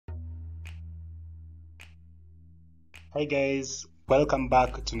Hi guys, welcome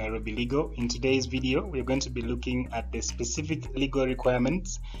back to Nairobi Legal. In today's video, we're going to be looking at the specific legal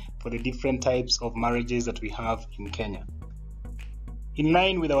requirements for the different types of marriages that we have in Kenya. In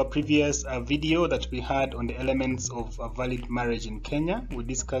line with our previous video that we had on the elements of a valid marriage in Kenya, we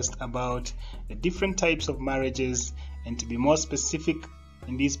discussed about the different types of marriages, and to be more specific,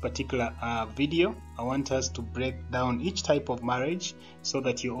 in this particular video, I want us to break down each type of marriage so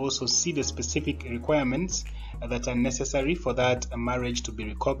that you also see the specific requirements that are necessary for that marriage to be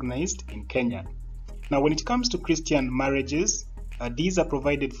recognized in Kenya. Now, when it comes to Christian marriages, these are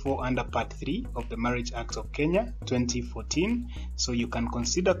provided for under Part 3 of the Marriage Act of Kenya 2014. So you can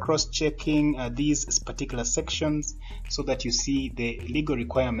consider cross-checking these particular sections so that you see the legal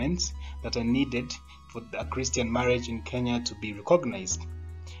requirements that are needed for a Christian marriage in Kenya to be recognized.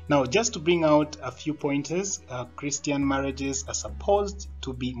 Now, just to bring out a few pointers, Christian marriages are supposed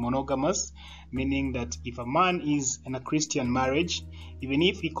to be monogamous, meaning that if a man is in a Christian marriage, even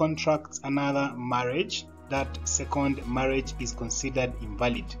if he contracts another marriage, that second marriage is considered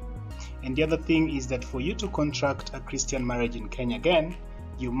invalid. And the other thing is that for you to contract a Christian marriage in Kenya again,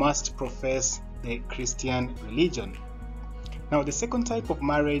 you must profess the Christian religion. Now, the second type of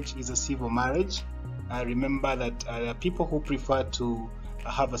marriage is a civil marriage. Remember that there are people who prefer to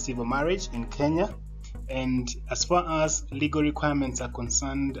have a civil marriage in Kenya, and as far as legal requirements are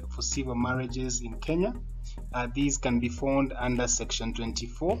concerned for civil marriages in Kenya, these can be found under section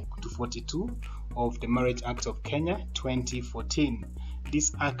 24 to 42 of the Marriage Act of Kenya 2014.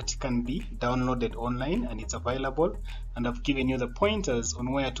 This act can be downloaded online and it's available, and I've given you the pointers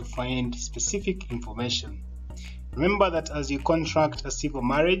on where to find specific information. Remember that as you contract a civil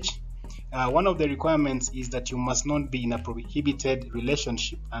marriage, one of the requirements is that you must not be in a prohibited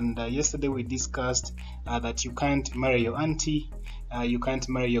relationship. And yesterday we discussed that you can't marry your auntie, you can't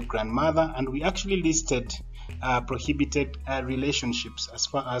marry your grandmother, and we actually listed prohibited relationships as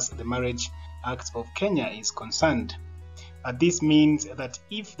far as the Marriage Act of Kenya is concerned. This means that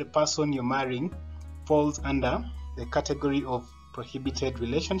if the person you're marrying falls under the category of prohibited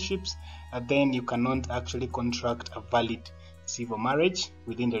relationships, then you cannot actually contract a valid civil marriage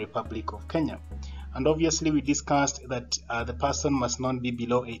within the Republic of Kenya. And obviously we discussed that the person must not be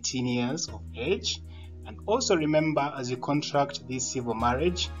below 18 years of age. And also remember, as you contract this civil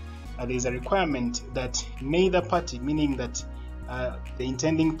marriage, there is a requirement that neither party, meaning that the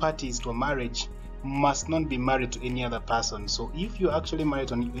intending parties to a marriage, must not be married to any other person. So if you're actually married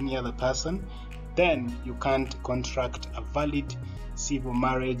to any other person, then you can't contract a valid civil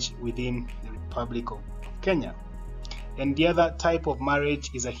marriage within the Republic of Kenya. And the other type of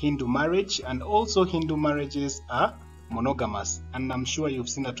marriage is a Hindu marriage, and also Hindu marriages are monogamous, and I'm sure you've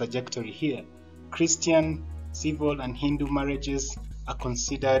seen the trajectory here. Christian, civil, and Hindu marriages are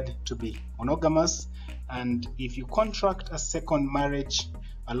considered to be monogamous, and if you contract a second marriage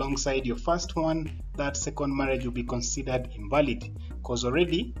alongside your first one, that second marriage will be considered invalid because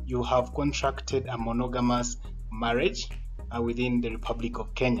already you have contracted a monogamous marriage within the Republic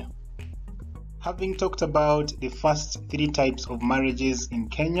of Kenya. Having talked about the first three types of marriages in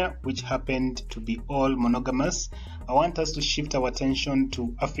Kenya, which happened to be all monogamous, I want us to shift our attention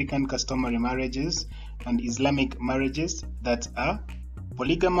to African customary marriages and Islamic marriages that are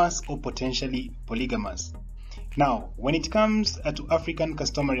polygamous or potentially polygamous. Now, when it comes to African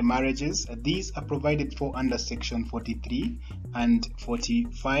customary marriages, these are provided for under section 43 and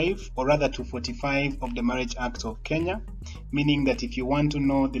 45, or rather to 45 of the Marriage Act of Kenya, meaning that if you want to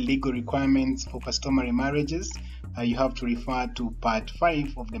know the legal requirements for customary marriages, you have to refer to Part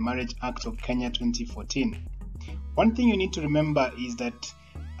 5 of the Marriage Act of Kenya 2014. One thing you need to remember is that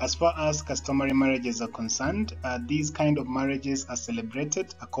as far as customary marriages are concerned, these kind of marriages are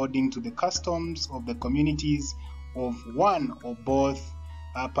celebrated according to the customs of the communities of one or both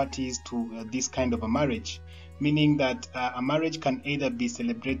parties to this kind of a marriage, meaning that a marriage can either be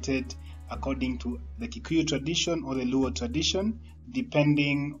celebrated according to the Kikuyu tradition or the Luo tradition,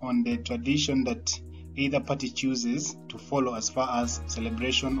 depending on the tradition that either party chooses to follow as far as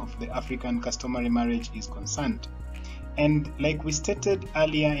celebration of the African customary marriage is concerned. And like we stated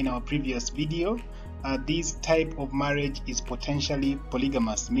earlier in our previous video, this type of marriage is potentially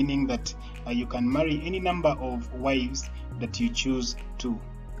polygamous, meaning that you can marry any number of wives that you choose to.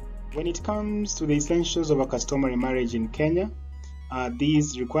 When it comes to the essentials of a customary marriage in Kenya,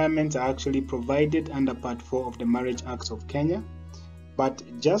 these requirements are actually provided under Part 4 of the Marriage Act of Kenya. But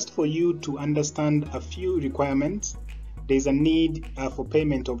just for you to understand a few requirements, there is a need for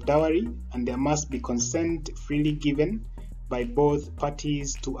payment of dowry, and there must be consent freely given by both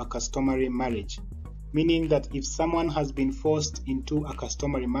parties to a customary marriage. meaning that if someone has been forced into a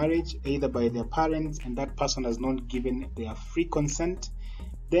customary marriage, either by their parents, and that person has not given their free consent,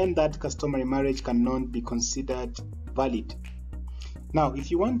 then that customary marriage cannot be considered valid. Now,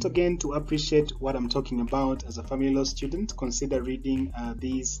 if you want again to appreciate what I'm talking about as a family law student, consider reading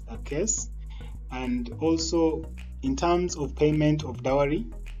this case. And also, in terms of payment of dowry,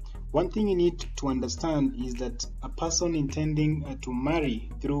 one thing you need to understand is that a person intending to marry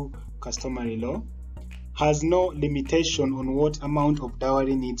through customary law has no limitation on what amount of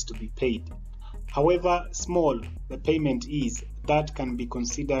dowry needs to be paid. However small the payment is, that can be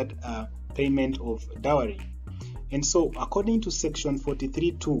considered a payment of dowry. And so, according to section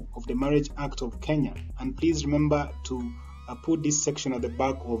 43(2) of the Marriage Act of Kenya, and please remember to put this section at the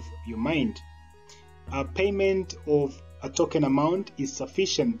back of your mind, a payment of a token amount is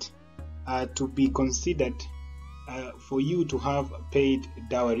sufficient to be considered for you to have paid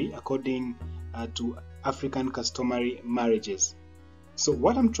dowry according to African customary marriages. So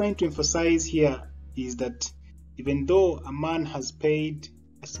what I'm trying to emphasize here is that even though a man has paid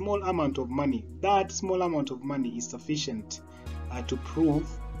a small amount of money, that small amount of money is sufficient to prove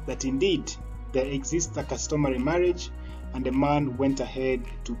that indeed there exists a customary marriage and the man went ahead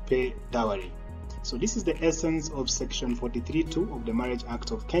to pay dowry. So this is the essence of section 43(2) of the Marriage Act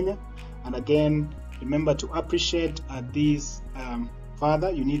of Kenya. And again, remember to appreciate this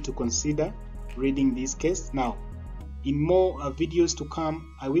further. You need to consider reading this case. Now, in more videos to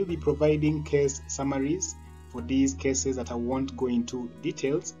come, I will be providing case summaries for these cases that I won't go into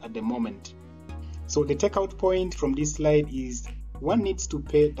details at the moment. So the takeout point from this slide is one needs to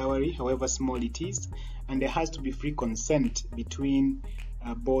pay dowry, however small it is, and there has to be free consent between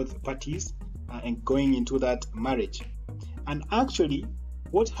both parties and going into that marriage. And actually,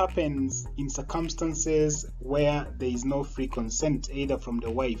 what happens in circumstances where there is no free consent, either from the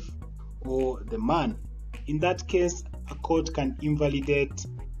wife or the man? In that case, a court can invalidate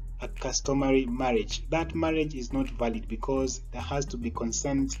a customary marriage. That marriage is not valid because there has to be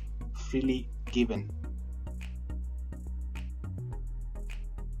consent freely given.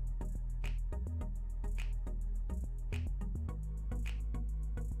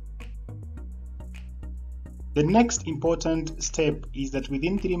 The next important step is that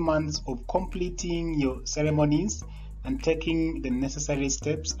within 3 months of completing your ceremonies and taking the necessary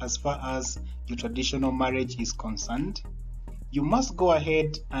steps as far as your traditional marriage is concerned, you must go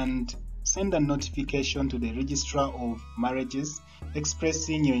ahead and send a notification to the Registrar of Marriages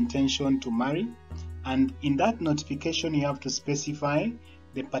expressing your intention to marry. And in that notification, you have to specify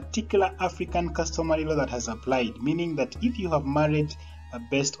the particular African customary law that has applied, meaning that if you have married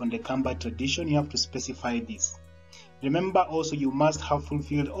based on the Kamba tradition, you have to specify this. Remember also, you must have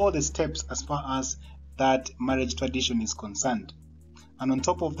fulfilled all the steps as far as that marriage tradition is concerned. And on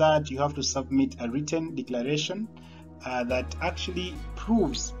top of that, you have to submit a written declaration that actually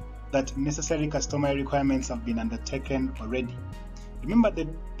proves that necessary customary requirements have been undertaken already. Remember that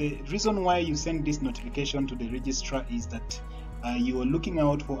the reason why you send this notification to the registrar is that you are looking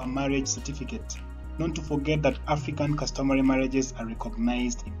out for a marriage certificate. Not to forget that African customary marriages are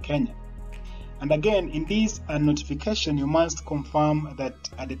recognized in Kenya. And again, in this notification, you must confirm that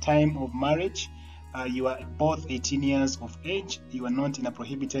at the time of marriage, you are both 18 years of age, you are not in a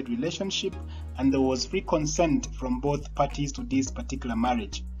prohibited relationship, and there was free consent from both parties to this particular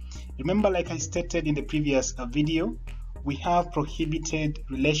marriage. Remember, like I stated in the previous video, we have prohibited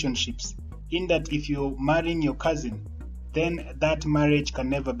relationships, in that if you're marrying your cousin, then that marriage can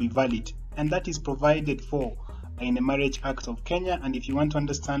never be valid. And that is provided for in the Marriage Act of Kenya. And if you want to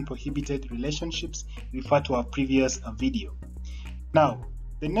understand prohibited relationships, refer to our previous video. Now,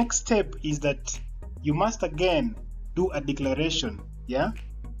 the next step is that you must again do a declaration,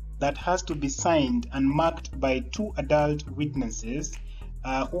 that has to be signed and marked by 2 adult witnesses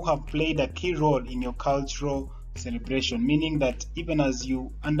who have played a key role in your cultural celebration, meaning that even as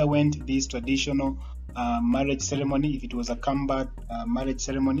you underwent this traditional marriage ceremony, if it was a Kamba marriage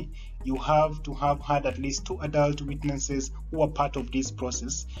ceremony, you have to have had at least 2 adult witnesses who are part of this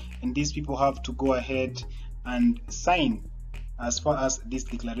process, and these people have to go ahead and sign as far as this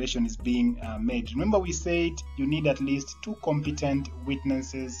declaration is being made. Remember, we said you need at least 2 competent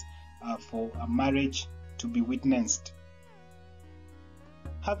witnesses for a marriage to be witnessed.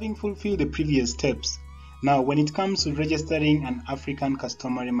 Having fulfilled the previous steps, now when it comes to registering an African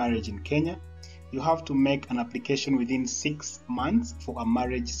customary marriage in Kenya, you have to make an application within 6 months for a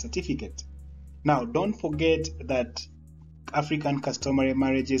marriage certificate. Now, don't forget that African customary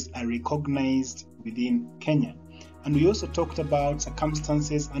marriages are recognized within Kenya. And we also talked about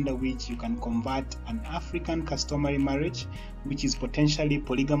circumstances under which you can convert an African customary marriage, which is potentially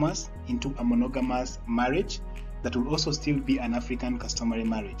polygamous, into a monogamous marriage that will also still be an African customary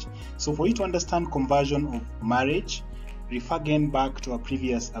marriage. So for you to understand conversion of marriage, refer again back to our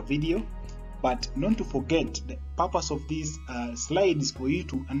previous video. But not to forget, the purpose of this slide is for you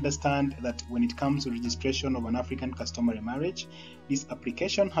to understand that when it comes to registration of an African customary marriage, this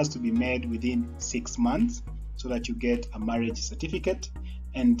application has to be made within 6 months so that you get a marriage certificate.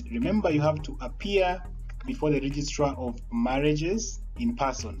 And remember, you have to appear before the registrar of marriages in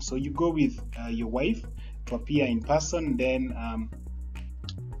person. So you go with your wife to appear in person, then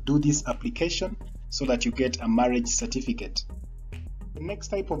do this application so that you get a marriage certificate. The next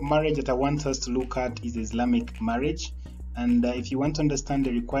type of marriage that I want us to look at is Islamic marriage. And if you want to understand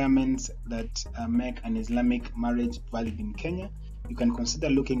the requirements that make an Islamic marriage valid in Kenya, you can consider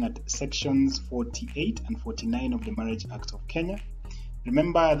looking at sections 48 and 49 of the Marriage Act of Kenya.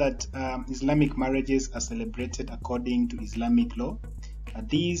 Remember that Islamic marriages are celebrated according to Islamic law.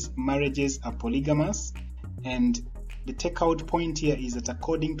 These marriages are polygamous, and the takeout point here is that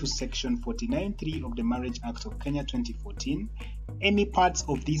according to section 49.3 of the Marriage Act of Kenya 2014, any parts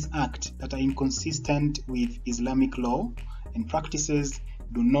of this act that are inconsistent with Islamic law and practices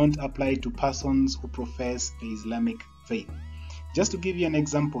do not apply to persons who profess the Islamic faith. Just to give you an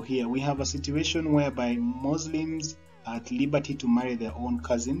example here, we have a situation whereby Muslims are at liberty to marry their own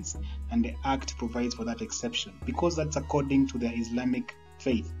cousins, and the act provides for that exception because that's according to their Islamic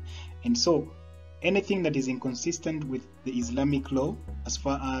faith. And so anything that is inconsistent with the Islamic law as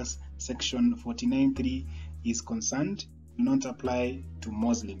far as section 49.3 is concerned will not apply to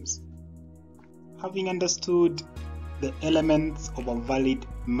Muslims. Having understood the elements of a valid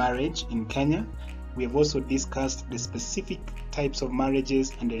marriage in Kenya, we have also discussed the specific types of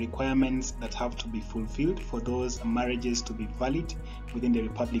marriages and the requirements that have to be fulfilled for those marriages to be valid within the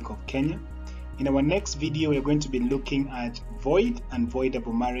Republic of Kenya. In our next video, we are going to be looking at void and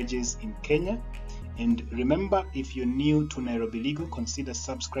voidable marriages in Kenya. And remember, if you're new to Nairobi Legal, consider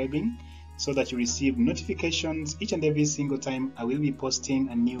subscribing so that you receive notifications each and every single time I will be posting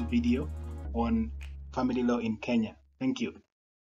a new video on family law in Kenya. Thank you.